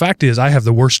time, but the fact is I have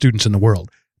the worst students in the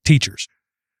world, teachers.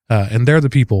 And they're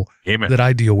the people Amen. that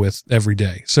I deal with every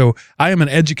day. So I am an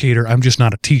educator. I'm just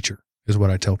not a teacher, is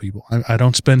what I tell people. I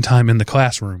don't spend time in the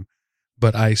classroom,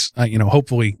 but I you know,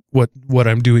 hopefully what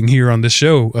I'm doing here on this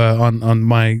show, on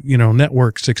my, you know,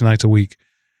 network 6 nights a week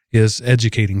is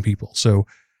educating people. So,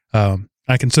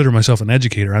 I consider myself an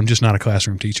educator. I'm just not a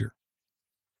classroom teacher.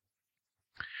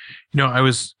 You know, I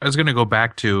was going to go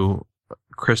back to,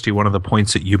 Christy, one of the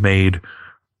points that you made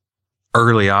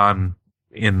early on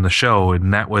in the show,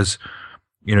 and that was,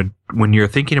 you know, when you're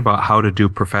thinking about how to do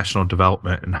professional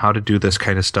development and how to do this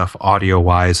kind of stuff audio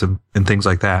wise and things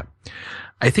like that,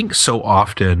 I think so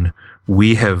often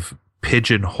we have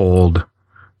pigeonholed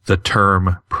the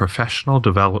term professional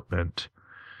development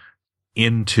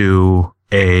into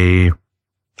a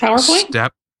PowerPoint?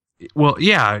 step. Well,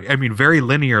 yeah, I mean, very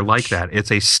linear like that.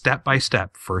 It's a step by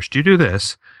step. First you do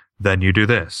this, then you do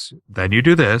this, then you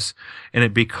do this, and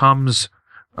it becomes,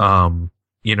 an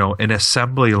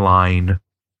assembly line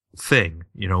thing.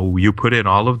 You put in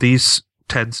all of these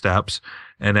 10 steps,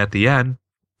 and at the end,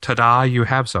 ta-da, you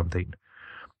have something.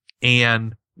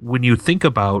 And when you think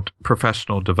about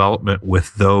professional development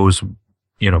with those,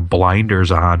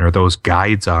 blinders on or those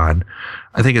guides on,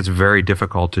 I think it's very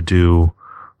difficult to do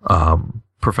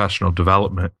professional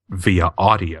development via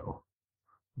audio,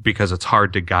 because it's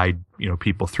hard to guide,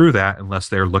 people through that unless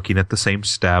they're looking at the same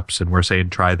steps and we're saying,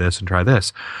 try this and try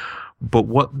this. But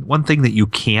one thing that you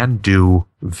can do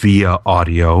via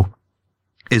audio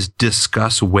is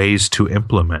discuss ways to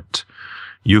implement.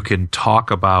 You can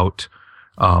talk about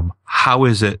how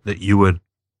is it that you would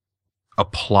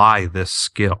apply this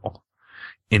skill.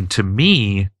 And to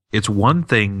me, it's one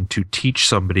thing to teach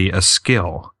somebody a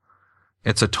skill.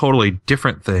 It's a totally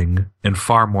different thing and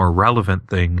far more relevant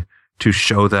thing to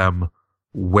show them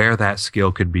where that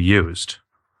skill can be used.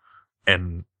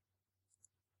 And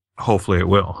hopefully it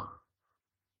will.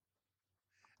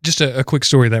 Just a quick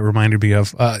story that reminded me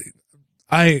of,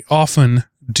 I often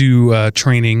do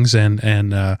trainings and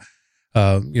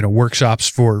workshops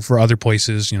for other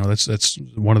places. That's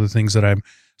one of the things that I'm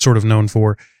sort of known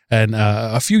for. And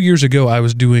a few years ago, I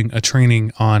was doing a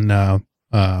training on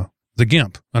the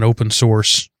GIMP, an open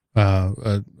source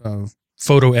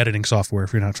photo editing software,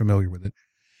 if you're not familiar with it.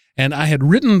 And I had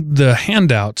written the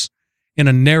handouts in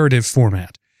a narrative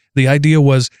format. The idea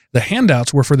was the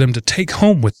handouts were for them to take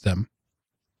home with them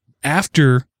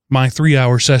after my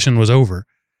 3-hour session was over,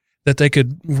 that they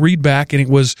could read back, and it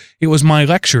was my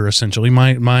lecture, essentially,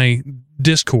 my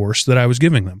discourse that I was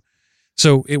giving them.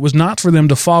 So it was not for them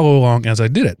to follow along as I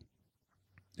did it.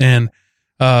 And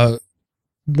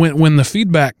when the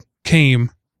feedback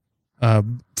came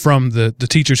from the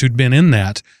teachers who'd been in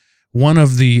that, one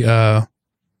of the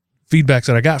feedbacks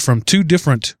that I got from 2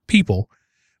 different people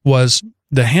was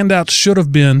the handouts should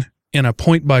have been in a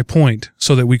point by point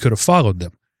so that we could have followed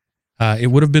them.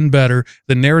 It would have been better.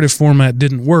 The narrative format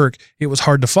didn't work. It was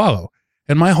hard to follow.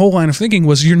 And my whole line of thinking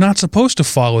was, you're not supposed to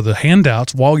follow the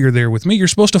handouts while you're there with me. You're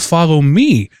supposed to follow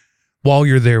me while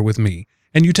you're there with me.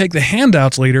 And you take the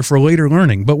handouts later for later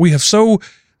learning. But we have so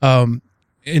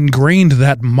ingrained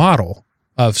that model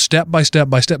of step by step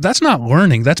by step. That's not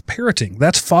learning. That's parroting.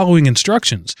 That's following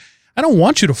instructions. I don't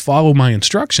want you to follow my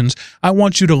instructions. I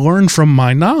want you to learn from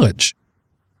my knowledge.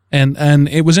 And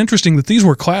it was interesting that these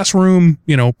were classroom,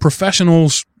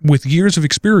 professionals with years of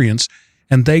experience,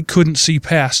 and they couldn't see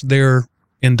past their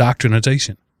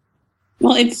indoctrination.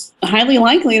 Well, it's highly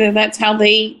likely that that's how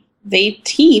they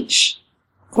teach,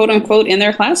 quote unquote, in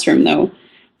their classroom, though,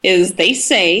 is they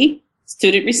say,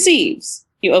 student receives.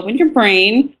 You open your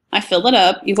brain, I fill it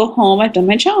up, you go home, I've done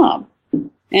my job.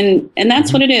 And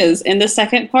that's what it is. And the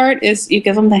second part is you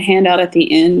give them the handout at the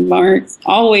end, Mark.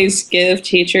 Always give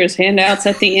teachers handouts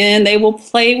at the end. They will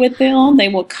play with them. They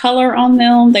will color on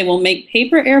them. They will make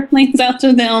paper airplanes out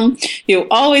of them. You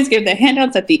always give the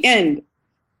handouts at the end.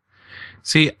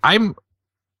 See, I'm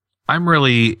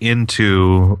really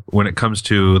into, when it comes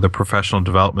to the professional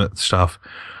development stuff,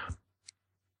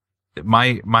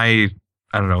 my I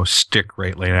don't know, stick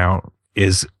right now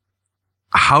is,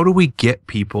 how do we get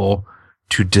people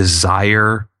to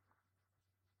desire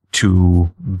to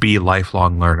be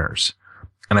lifelong learners?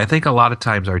 And I think a lot of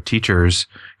times our teachers,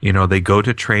 they go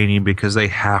to training because they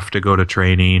have to go to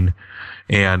training.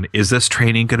 And is this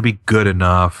training going to be good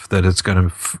enough that it's going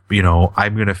to,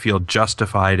 I'm going to feel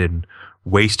justified in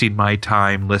wasting my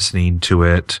time listening to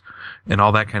it and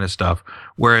all that kind of stuff.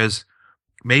 Whereas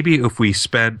maybe if we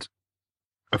spent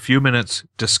a few minutes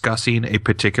discussing a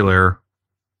particular,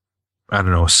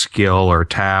 skill or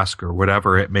task or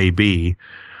whatever it may be,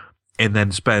 and then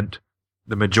spent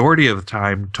the majority of the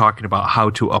time talking about how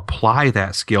to apply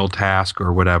that skill, task,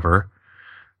 or whatever,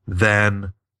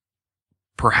 then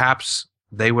perhaps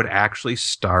they would actually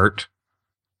start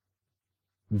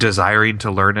desiring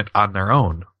to learn it on their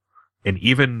own. And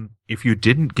even if you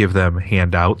didn't give them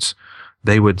handouts,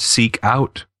 they would seek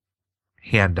out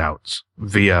handouts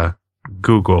via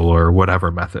Google or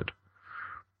whatever method.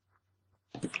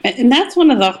 And that's one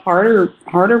of the harder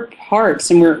parts,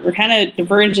 and we're kind of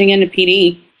diverging into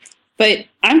PD. But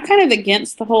I'm kind of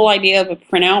against the whole idea of a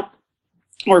printout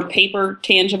or paper,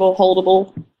 tangible,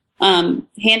 holdable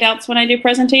handouts when I do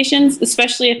presentations,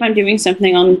 especially if I'm doing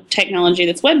something on technology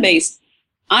that's web-based.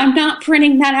 I'm not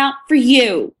printing that out for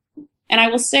you. And I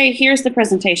will say, here's the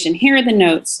presentation. Here are the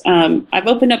notes. I've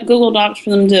opened up Google Docs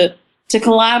for them to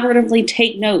collaboratively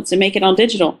take notes and make it all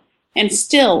digital. And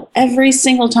still, every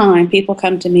single time people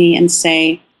come to me and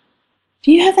say,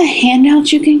 do you have a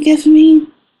handout you can give me?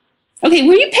 Okay,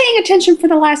 were you paying attention for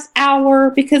the last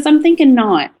hour? Because I'm thinking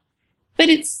not. But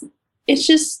it's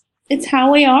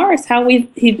how we are. It's how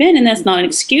we've been. And that's not an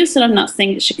excuse. And I'm not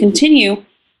saying it should continue.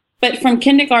 But from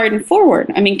kindergarten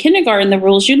forward, I mean, kindergarten, the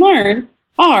rules you learn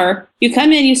are you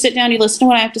come in, you sit down, you listen to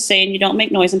what I have to say, and you don't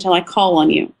make noise until I call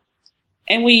on you.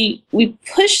 And we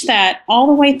push that all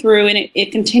the way through, and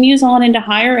it continues on into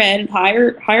higher ed.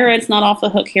 Higher ed's not off the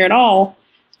hook here at all,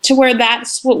 to where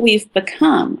that's what we've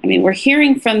become. I mean, we're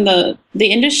hearing from the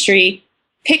industry,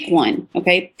 pick one,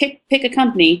 okay? Pick a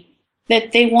company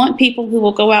that they want people who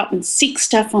will go out and seek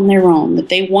stuff on their own, that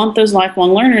they want those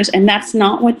lifelong learners, and that's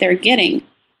not what they're getting.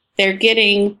 They're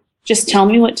getting, just tell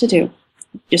me what to do.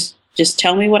 Just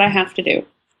tell me what I have to do.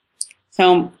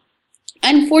 So,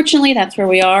 unfortunately, that's where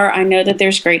we are. I know that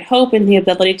there's great hope in the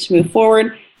ability to move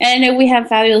forward, and I know we have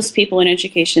fabulous people in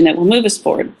education that will move us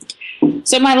forward.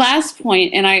 So my last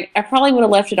point, and I probably would have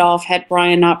left it off had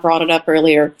Brian not brought it up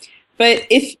earlier, but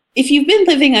if you've been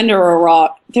living under a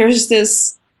rock, there's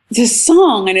this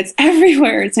song, and it's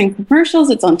everywhere. It's in commercials,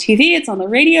 it's on TV, it's on the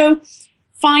radio.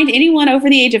 Find anyone over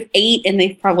the age of 8, and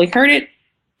they've probably heard it.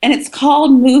 And it's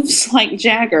called Moves Like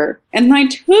Jagger. And my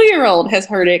 2-year-old has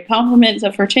heard it, compliments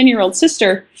of her 10-year-old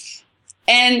sister.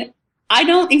 And I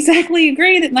don't exactly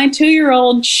agree that my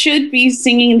 2-year-old should be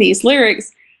singing these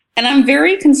lyrics. And I'm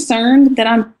very concerned that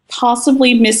I'm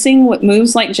possibly missing what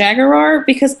Moves Like Jagger are,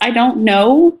 because I don't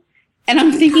know. And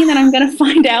I'm thinking that I'm going to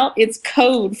find out it's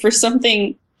code for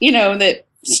something, that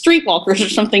streetwalkers or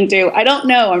something do. I don't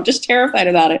know. I'm just terrified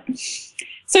about it.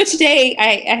 So today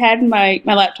I had my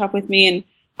laptop with me, and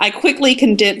I quickly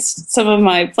condensed some of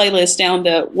my playlists down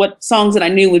to what songs that I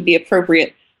knew would be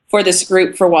appropriate for this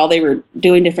group for while they were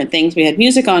doing different things we had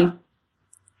music on.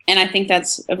 And I think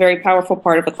that's a very powerful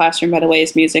part of a classroom, by the way,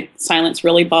 is music. Silence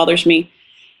really bothers me.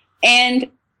 And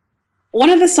one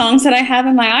of the songs that I have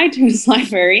in my iTunes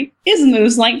library is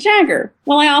Moves Like Jagger.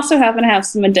 Well, I also happen to have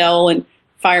some Adele and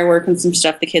Firework and some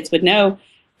stuff the kids would know.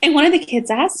 And one of the kids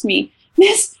asked me,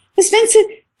 Miss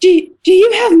Vincent, do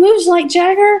you have Moves Like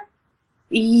Jagger?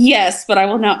 Yes, but I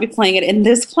will not be playing it in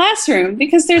this classroom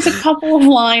because there's a couple of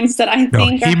lines that I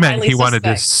think he are meant highly he wanted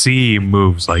to see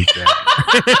moves like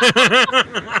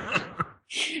that.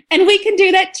 And we can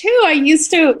do that too. I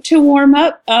used to warm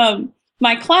up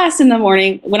my class in the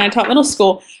morning when I taught middle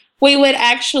school. We would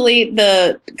actually,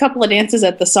 the couple of dances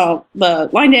at the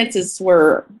line dances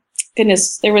were,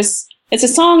 it's a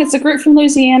song, it's a group from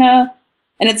Louisiana.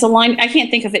 And it's a line, I can't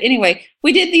think of it. Anyway,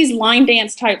 we did these line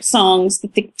dance type songs,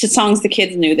 to songs the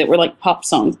kids knew that were like pop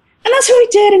songs. And that's what we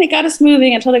did, and it got us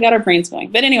moving until they got our brains going.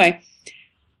 But anyway,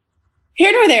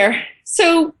 here nor there.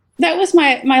 So that was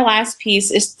my last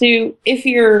piece, is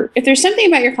if there's something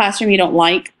about your classroom you don't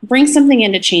like, bring something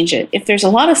in to change it. If there's a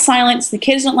lot of silence, the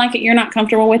kids don't like it, you're not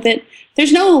comfortable with it,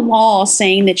 there's no law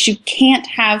saying that you can't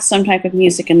have some type of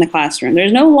music in the classroom.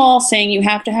 There's no law saying you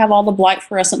have to have all the black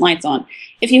fluorescent lights on.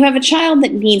 If you have a child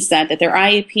that needs that their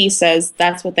IEP says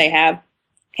that's what they have,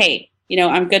 hey,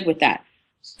 I'm good with that.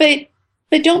 But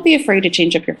don't be afraid to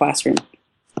change up your classroom.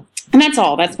 And that's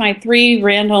all. That's my 3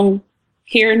 random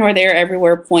here nor there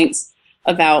everywhere points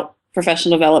about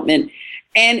professional development.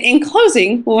 And in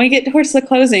closing, when we get towards the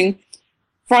closing,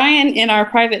 Brian in our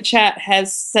private chat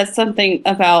has said something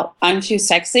about I'm too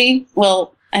sexy.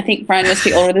 Well, I think Brian must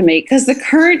be older than me, because the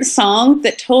current song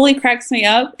that totally cracks me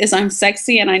up is I'm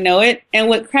Sexy and I Know It. And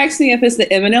what cracks me up is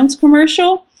the M&M's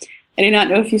commercial. I do not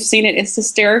know if you've seen it. It's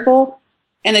hysterical.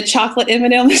 And the chocolate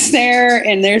M&M is there.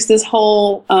 And there's this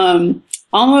whole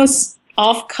almost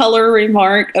off-color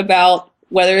remark about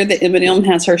whether the M&M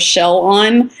has her shell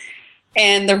on.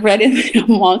 And the red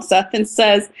M&M walks up and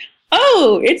says,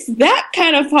 oh, it's that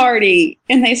kind of party.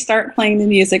 And they start playing the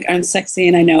music, I'm Sexy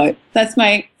and I Know It. That's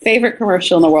my favorite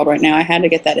commercial in the world right now. I had to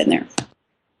get that in there.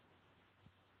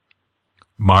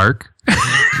 Mark?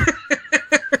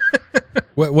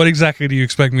 What exactly do you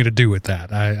expect me to do with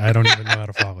that? I don't even know how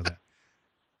to follow that.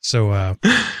 So,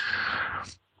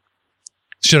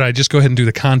 should I just go ahead and do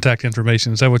the contact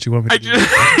information? Is that what you want me to do?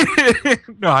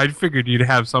 No, I figured you'd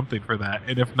have something for that.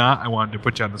 And if not, I wanted to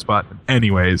put you on the spot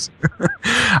anyways.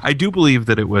 I do believe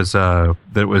that it was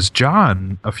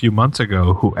John a few months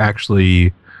ago who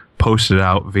actually posted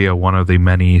out via one of the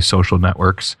many social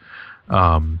networks.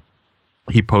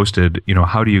 He posted,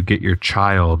 how do you get your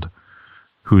child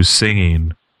who's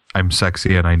singing I'm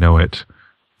Sexy and I Know It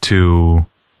to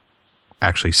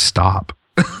actually stop?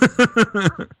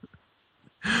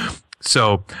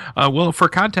 So, for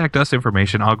contact us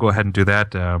information, I'll go ahead and do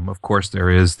that. Of course, there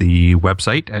is the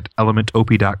website at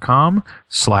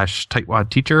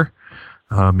elementop.com/tightwadteacher.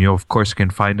 You, of course, can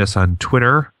find us on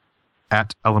Twitter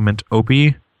at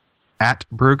ElementOpie, at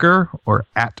Bruger, or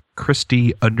at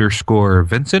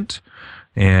Christy_Vincent.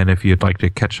 And if you'd like to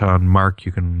catch on Mark,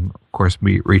 you can, of course,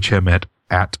 reach him at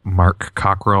Mark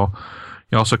Cockrell.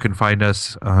 You also can find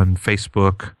us on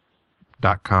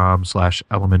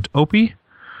Facebook.com/ElementOpie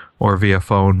or via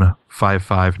phone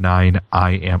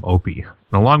 559-I-AM-OPIE.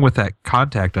 And along with that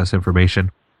contact us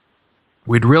information,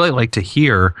 we'd really like to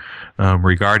hear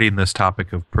regarding this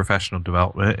topic of professional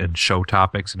development and show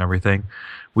topics and everything.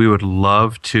 We would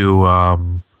love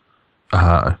to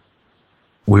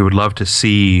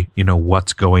see,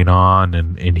 what's going on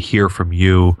and hear from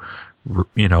you,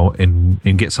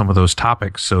 and get some of those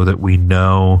topics so that we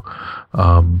know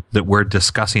that we're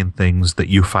discussing things that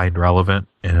you find relevant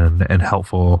and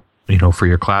helpful, for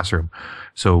your classroom.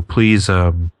 So please,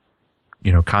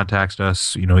 contact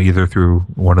us, either through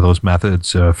one of those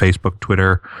methods, Facebook,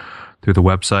 Twitter, through the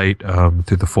website,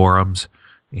 through the forums,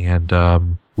 and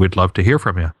we'd love to hear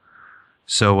from you.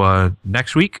 So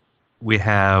next week, we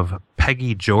have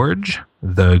Peggy George,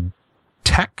 the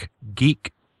tech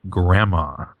geek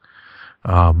grandma.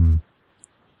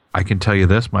 I can tell you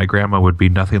this, my grandma would be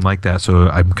nothing like that, so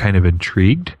I'm kind of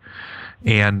intrigued.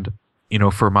 And,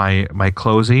 for my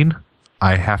closing,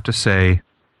 I have to say,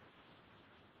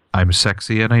 I'm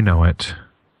sexy and I know it.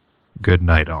 Good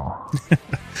night, all.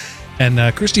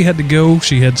 And Christy had to go.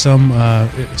 She had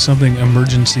something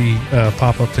emergency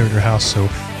pop up there at her house. So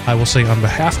I will say on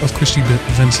behalf of Christy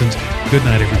Vincent, good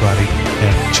night, everybody,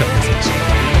 and shut your face.